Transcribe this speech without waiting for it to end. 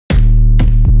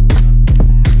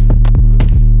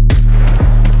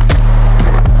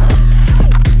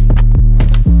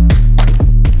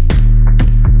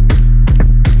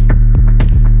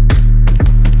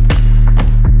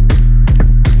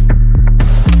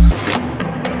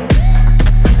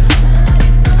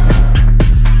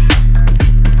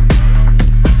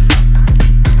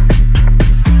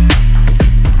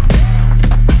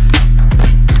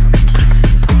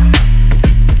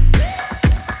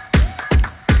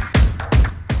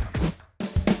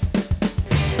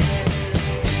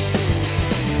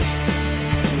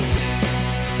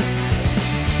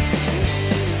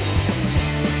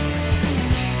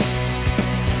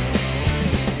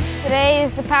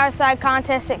power slide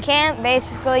contest at camp.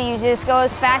 Basically, you just go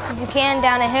as fast as you can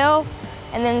down a hill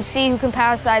and then see who can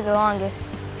power slide the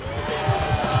longest.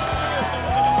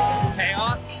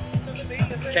 Chaos.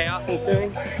 It's chaos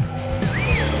ensuing.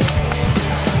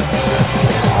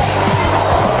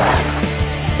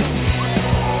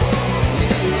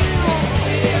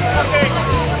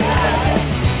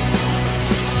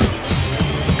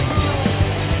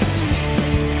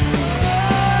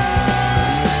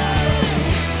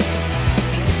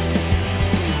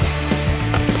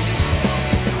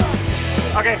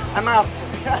 Okay, I'm out.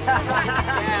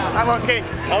 I'm okay.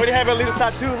 I already have a little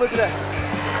tattoo, look at that.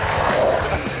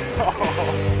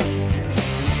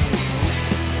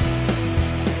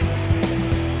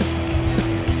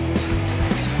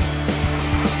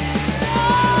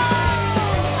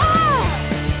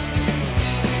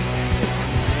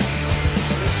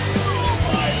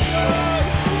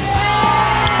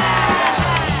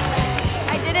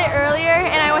 I did it earlier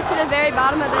and I went to the very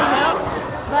bottom of the hill,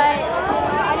 but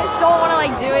I just don't want to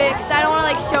like do it because I don't want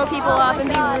to like show people up and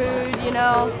be rude, you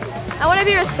know. I want to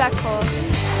be respectful.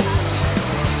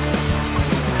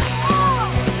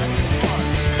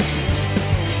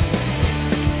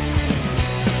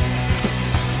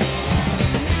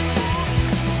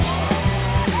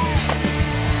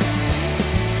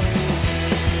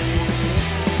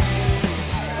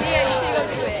 Yeah, you should go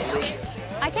do it.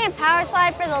 I can't power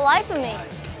slide for the life of me.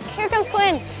 Here comes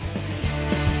Quinn.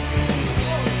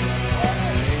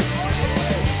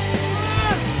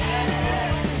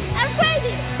 That's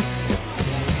crazy.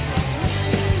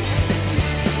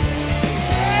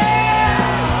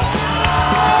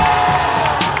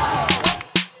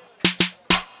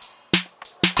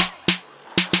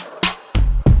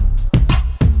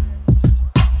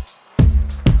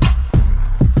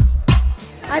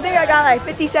 I think I got like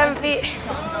 57 feet.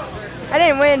 I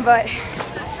didn't win, but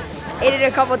ate it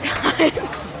a couple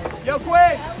times. Yo,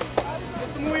 Quinn, get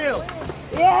some wheels.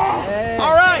 Yeah. Hey.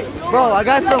 All right. Bro, I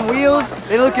got some wheels.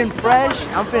 They looking fresh.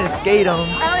 I'm finna skate them.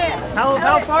 Hell yeah.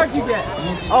 How far did you get?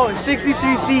 Oh,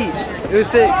 63 feet. It was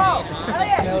sick. Hell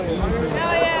yeah. Hell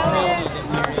yeah.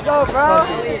 Let's go, bro.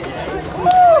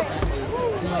 Woo.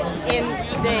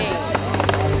 Insane.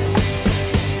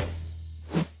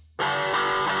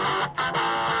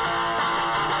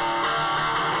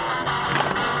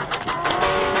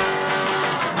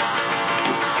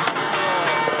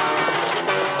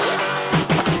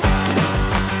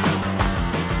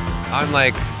 I'm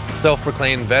like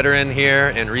self-proclaimed veteran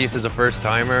here, and Reese is a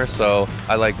first-timer, so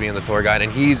I like being the tour guide,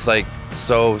 and he's like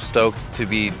so stoked to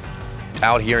be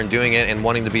out here and doing it and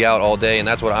wanting to be out all day, and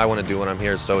that's what I want to do when I'm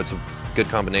here, so it's a good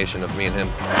combination of me and him.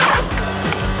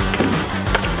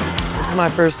 This is my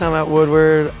first time at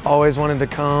Woodward. Always wanted to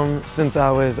come since I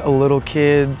was a little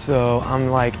kid, so I'm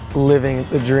like living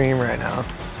the dream right now.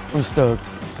 I'm stoked.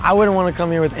 I wouldn't want to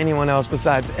come here with anyone else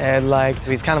besides Ed. Like,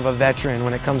 he's kind of a veteran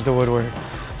when it comes to Woodward.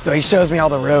 So he shows me all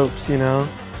the ropes, you know?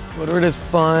 Woodward is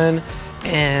fun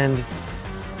and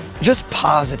just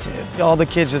positive. All the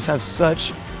kids just have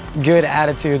such good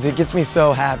attitudes. It gets me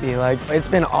so happy. Like, it's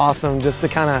been awesome just to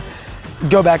kind of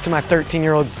go back to my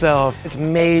 13-year-old self. It's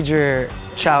major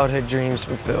childhood dreams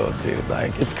fulfilled, dude.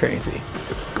 Like, it's crazy.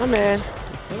 My man.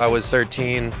 I was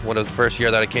 13 when it was the first year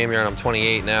that I came here, and I'm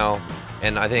 28 now.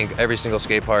 And I think every single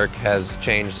skate park has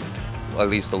changed at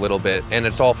least a little bit, and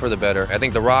it's all for the better. I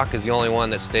think the Rock is the only one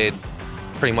that stayed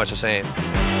pretty much the same.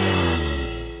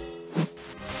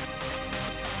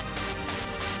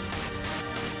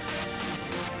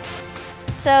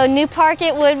 So new park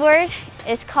at Woodward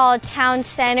is called Town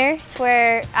Center. It's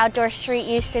where Outdoor Street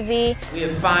used to be. We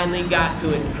have finally got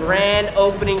to a grand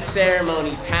opening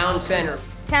ceremony, Town Center.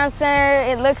 Town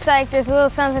Center, it looks like there's a little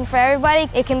something for everybody.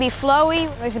 It can be flowy.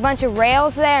 There's a bunch of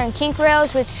rails there and kink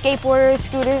rails, which skateboarders,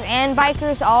 scooters, and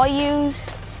bikers all use.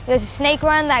 There's a snake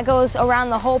run that goes around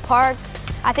the whole park.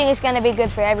 I think it's gonna be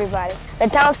good for everybody. The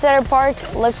Town Center Park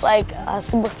looks like a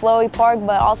super flowy park,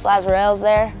 but also has rails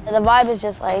there. The vibe is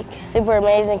just like super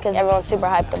amazing because everyone's super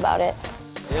hyped about it.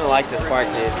 I don't like this park,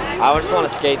 dude. I just want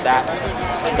to skate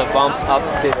the bump up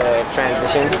to the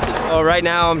transition. Well, right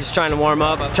now I'm just trying to warm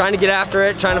up. I'm trying to get after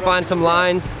it, trying to find some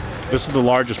lines. This is the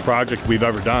largest project we've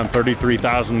ever done,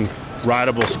 33,000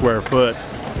 rideable square foot.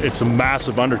 It's a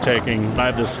massive undertaking. I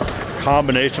have this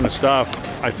combination of stuff.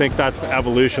 I think that's the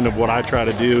evolution of what I try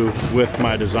to do with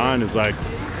my design is like,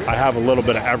 I have a little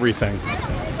bit of everything.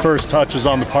 First touches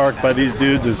on the park by these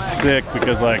dudes is sick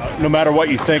because like, no matter what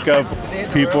you think of,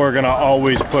 people are gonna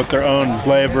always put their own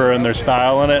flavor and their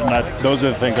style in it, and those are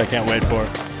the things I can't wait for.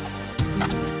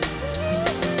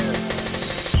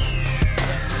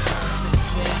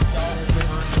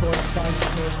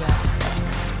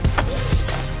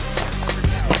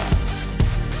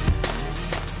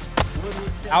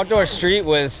 Outdoor Street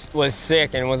was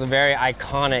sick and was a very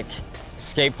iconic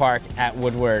skate park at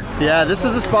Woodward. Yeah, this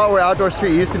is a spot where Outdoor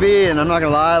Street used to be, and I'm not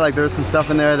gonna lie, like there's some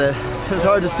stuff in there that it was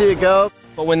hard to see it go.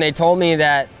 But when they told me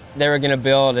that they were gonna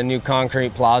build a new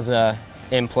concrete plaza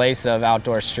in place of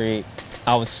Outdoor Street,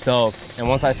 I was stoked. And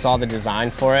once I saw the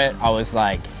design for it, I was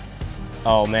like,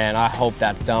 oh man, I hope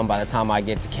that's done by the time I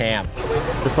get to camp.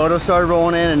 The photos started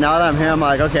rolling in, and now that I'm here, I'm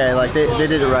like, okay, like they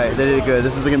did it right, they did it good.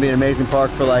 This is gonna be an amazing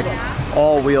park for like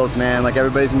all wheels, man. Like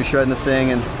everybody's gonna be shredding this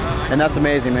thing, and that's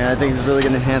amazing, man. I think it's really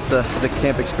gonna enhance the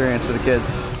camp experience for the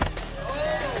kids.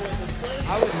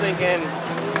 I was thinking,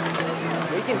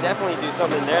 we can definitely do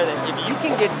something there that if you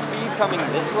can get speed coming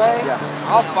this way,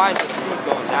 I'll find the speed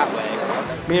going that way.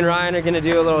 Me and Ryan are gonna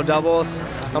do a little doubles.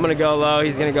 I'm gonna go low,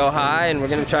 he's gonna go high, and we're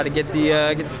gonna try to get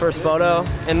the first photo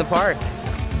in the park.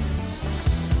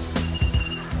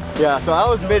 Yeah, so I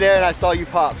was midair and I saw you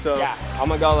pop, so. Yeah, I'm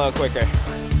gonna go a little quicker.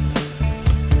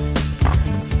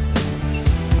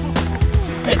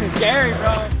 It's scary,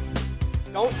 bro.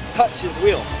 Don't touch his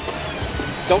wheel.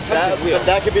 Don't touch his wheel.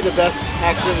 That could be the best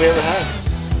accident we ever had.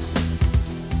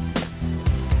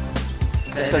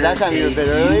 So that time you were a bit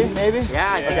early, maybe?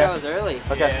 Yeah, I think I was early.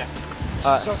 Okay.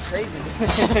 Yeah. So crazy.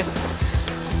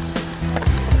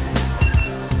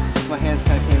 My hands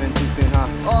kind of came in too soon, huh?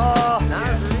 Oh! Not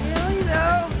really,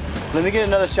 though. Let me get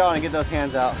another shot and get those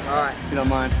hands out. All right. If you don't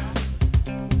mind.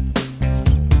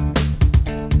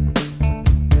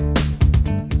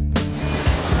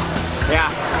 Yeah.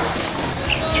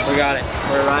 We got it.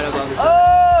 We're right above the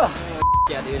Oh!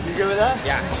 Yeah, dude. You good with that?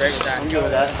 Yeah, great with that. I'm good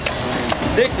with that.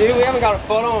 Sick, dude. We haven't got a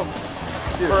photo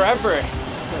forever.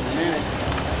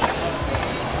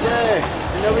 Yay!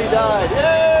 Nobody died.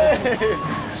 Yay!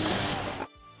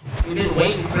 We've been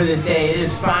waiting for this day. It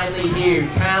is finally here.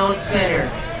 Town Center.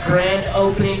 Grand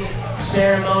opening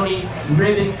ceremony,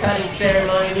 ribbon cutting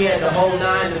ceremony. We had the whole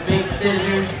nine, the big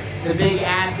scissors, the big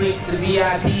athletes, the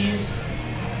VIPs.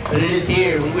 But it is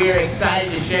here, and we are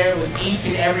excited to share it with each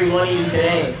and every one of you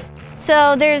today.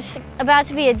 So there's about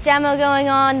to be a demo going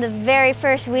on, the very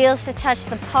first wheels to touch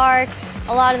the park.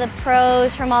 A lot of the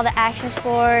pros from all the action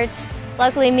sports.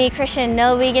 Luckily me, Christian, and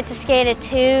Nobi get to skate it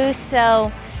too,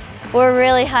 so we're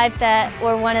really hyped that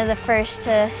we're one of the first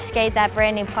to skate that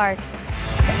brand new park.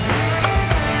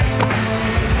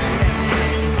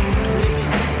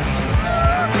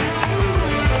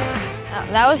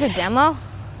 That was a demo?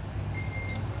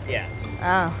 Yeah.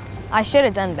 Oh, I should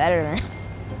have done better then.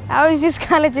 I was just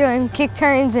kind of doing kick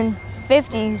turns and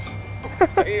 50s.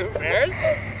 Are you embarrassed?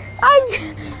 I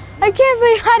can't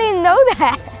believe I didn't know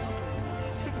that.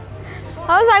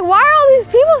 I was like, why are all these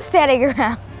people standing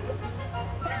around?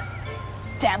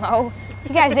 Demo.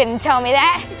 You guys didn't tell me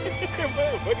that.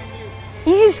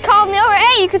 You just called me over,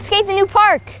 hey, you could skate the new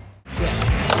park.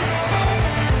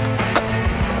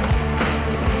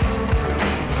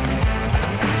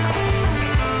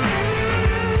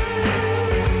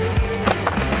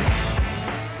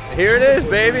 Here it is,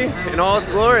 baby, in all its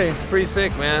glory. It's pretty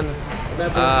sick, man.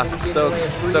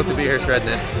 Stoked to be here shredding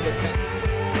it.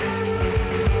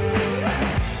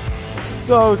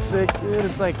 So sick, dude.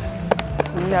 It's like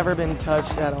never been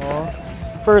touched at all.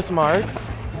 First marks.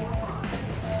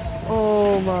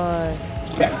 Oh my.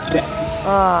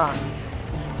 Ah.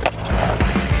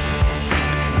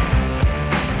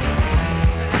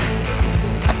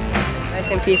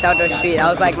 Rest in peace, Outdoor Street. That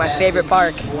was like my favorite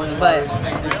park, but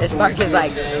this park is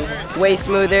like way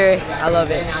smoother. I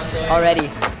love it already.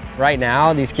 Right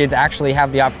now, these kids actually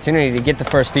have the opportunity to get the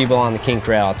first feeble on the kink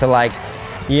rail, to like,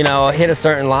 you know, hit a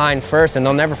certain line first, and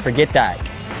they'll never forget that.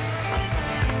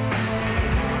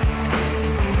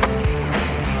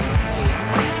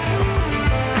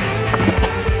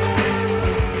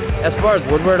 As far as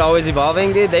Woodward always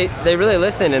evolving, dude, they really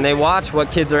listen and they watch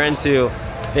what kids are into.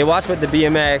 They watch what the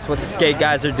BMX, what the skate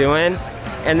guys are doing,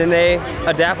 and then they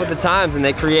adapt with the times and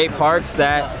they create parks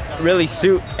that really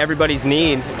suit everybody's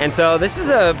need. And so this is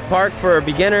a park for a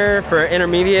beginner, for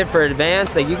intermediate, for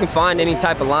advanced. Like, you can find any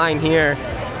type of line here.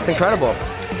 It's incredible.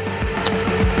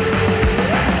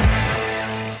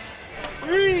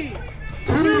 3,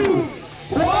 2,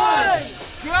 1,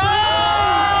 go!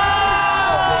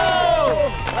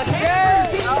 Let's go!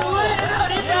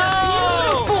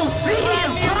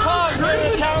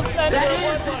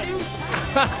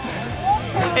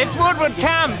 It's Woodward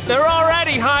Camp. They're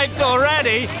already hyped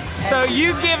already. So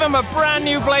you give them a brand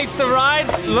new place to ride,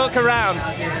 look around.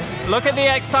 Look at the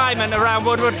excitement around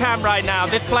Woodward Camp right now.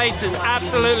 This place is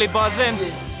absolutely buzzing.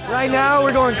 Right now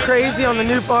we're going crazy on the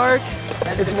new park.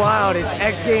 It's wild, it's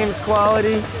X Games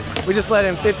quality. We just let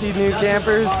in 50 new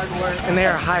campers and they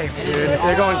are hyped, dude.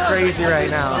 They're going crazy right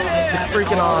now. It's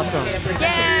freaking awesome.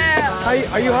 Yeah!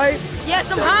 Are you hyped?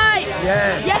 Yes, I'm hyped.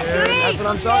 Yes. Yes, dude, Reese. that's what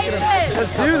I'm talking about.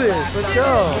 Let's do this. Let's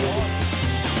go.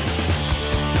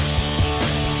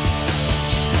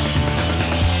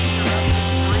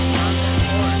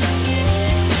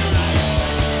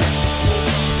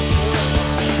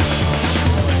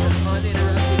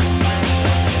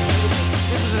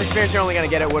 This is an experience you're only gonna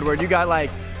get at Woodward. You got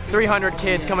like 300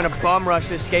 kids coming to bum rush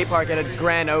this skate park at its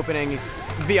grand opening.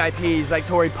 VIPs like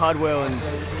Tori Pudwill and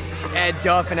Ed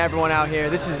Duff and everyone out here.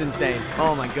 This is insane.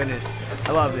 Oh my goodness.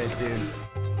 I love this, dude.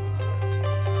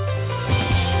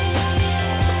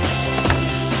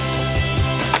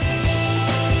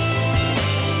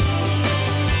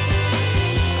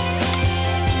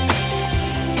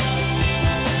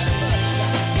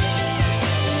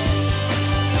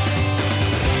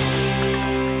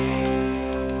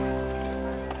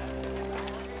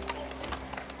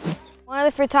 One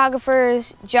of the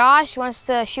photographers, Josh, wants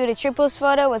to shoot a triples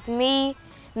photo with me,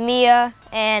 Mia,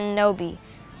 and Nobi.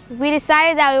 We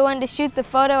decided that we wanted to shoot the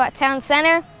photo at Town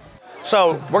Center.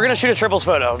 So we're gonna shoot a triples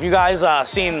photo. Have you guys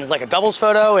seen like a doubles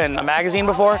photo in a magazine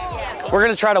before? We're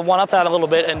gonna try to one-up that a little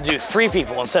bit and do 3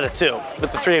 people instead of 2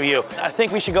 with the 3 of you. I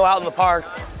think we should go out in the park,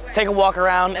 take a walk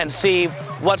around and see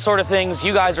what sort of things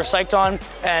you guys are psyched on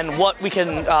and what we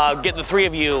can get the 3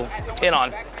 of you in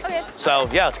on. Okay. So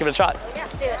yeah, let's give it a shot.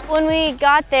 When we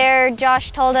got there,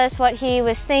 Josh told us what he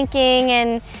was thinking,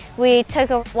 and we took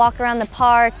a walk around the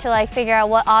park to like figure out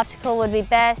what obstacle would be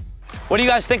best. What do you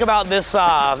guys think about this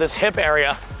this hip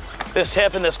area? This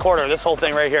hip and this quarter, this whole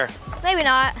thing right here? Maybe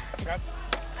not. Okay.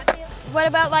 What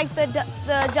about like the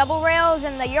double rails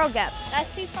and the Euro gap?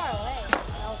 That's too far away.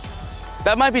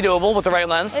 That might be doable with the right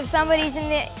lens. If somebody's in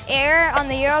the air on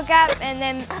the Euro gap and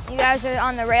then you guys are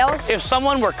on the rails. If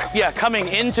someone were coming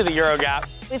into the Euro gap.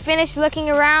 We finished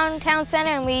looking around Town Center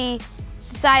and we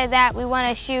decided that we want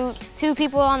to shoot 2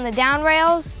 people on the down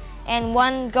rails and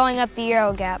 1 going up the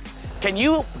Euro gap. Can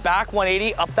you back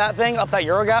 180 up that thing, up that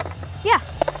Euro gap? Yeah.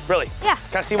 Really? Yeah.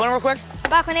 Can I see one real quick?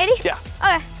 Back 180? Yeah.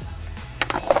 Okay.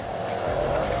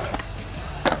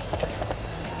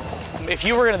 If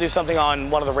you were gonna do something on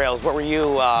one of the rails, what were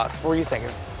you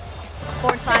thinking?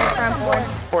 Board slide, front board.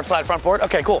 Board slide, front board?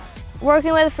 Okay, cool.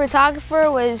 Working with a photographer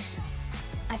was,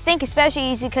 I think, especially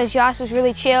easy because Josh was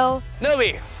really chill.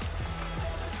 Nobi.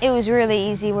 It was really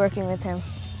easy working with him.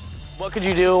 What could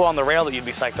you do on the rail that you'd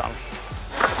be psyched on?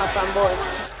 Front board.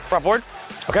 Front board?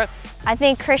 Okay. I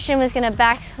think Christian was gonna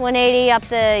back 180 up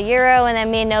the Euro, and then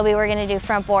me and Nobi were gonna do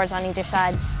front boards on either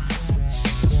side.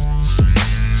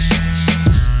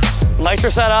 Lights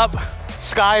are set up,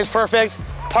 sky is perfect,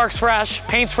 park's fresh,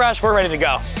 paint's fresh, we're ready to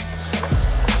go.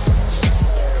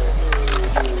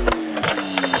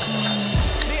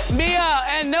 Mia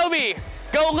and Nobi,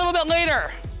 go a little bit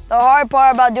later. The hard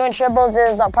part about doing triples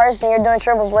is the person you're doing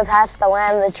triples with has to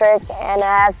land the trick, and it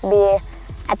has to be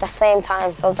at the same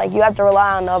time. So it's like you have to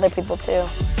rely on the other people too.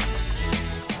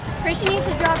 Christian needs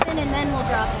to drop in and then we'll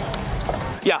drop in.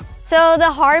 Yeah. So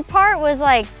the hard part was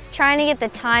like trying to get the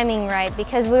timing right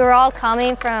because we were all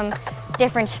coming from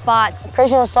different spots.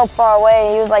 Christian was so far away,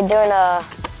 and he was like doing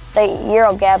the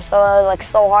Euro gap, so it was like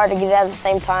so hard to get it at the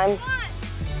same time.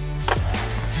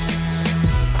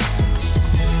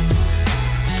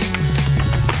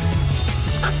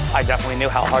 I definitely knew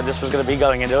how hard this was going to be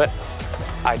going into it.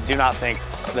 I do not think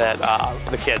that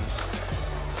the kids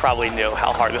probably knew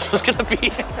how hard this was going to be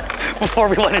before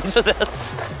we went into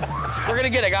this. We're going to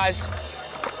get it, guys.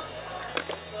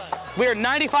 We are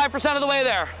 95% of the way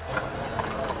there.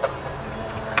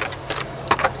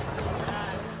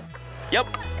 Yep,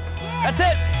 that's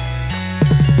it.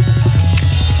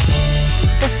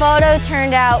 The photo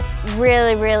turned out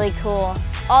really, really cool.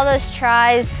 All those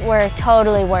tries were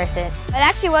totally worth it. It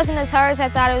actually wasn't as hard as I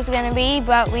thought it was going to be,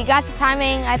 but we got the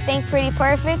timing, I think, pretty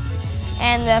perfect,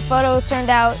 and the photo turned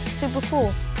out super cool.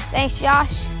 Thanks,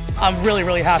 Josh. I'm really,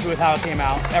 really happy with how it came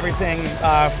out. Everything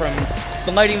from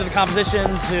the lighting to the composition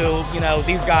to,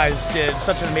 these guys did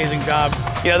such an amazing job.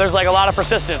 There's like a lot of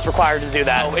persistence required to do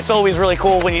that. It's always really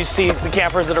cool when you see the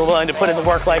campers that are willing to put in the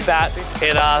work like that.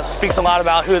 It speaks a lot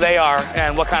about who they are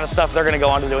and what kind of stuff they're going to go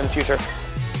on to do in the future.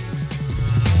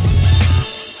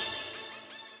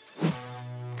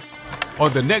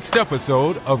 On the next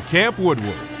episode of Camp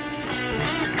Woodward.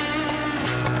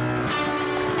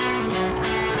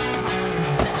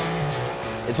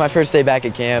 It's my first day back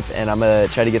at camp, and I'm gonna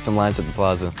try to get some lines at the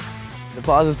plaza. The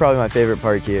plaza is probably my favorite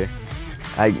park here.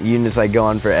 You can just go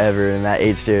on forever, and that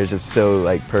 8 stair is just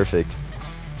so perfect.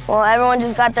 Well, everyone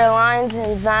just got their lines,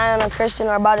 and Zion and Christian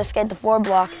are about to skate the 4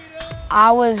 block.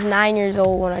 I was 9 years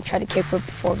old when I tried to kickflip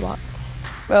the 4 block.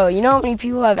 Bro, you know how many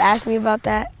people have asked me about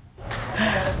that?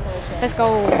 Let's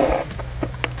go.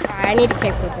 I need to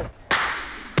kickflip it.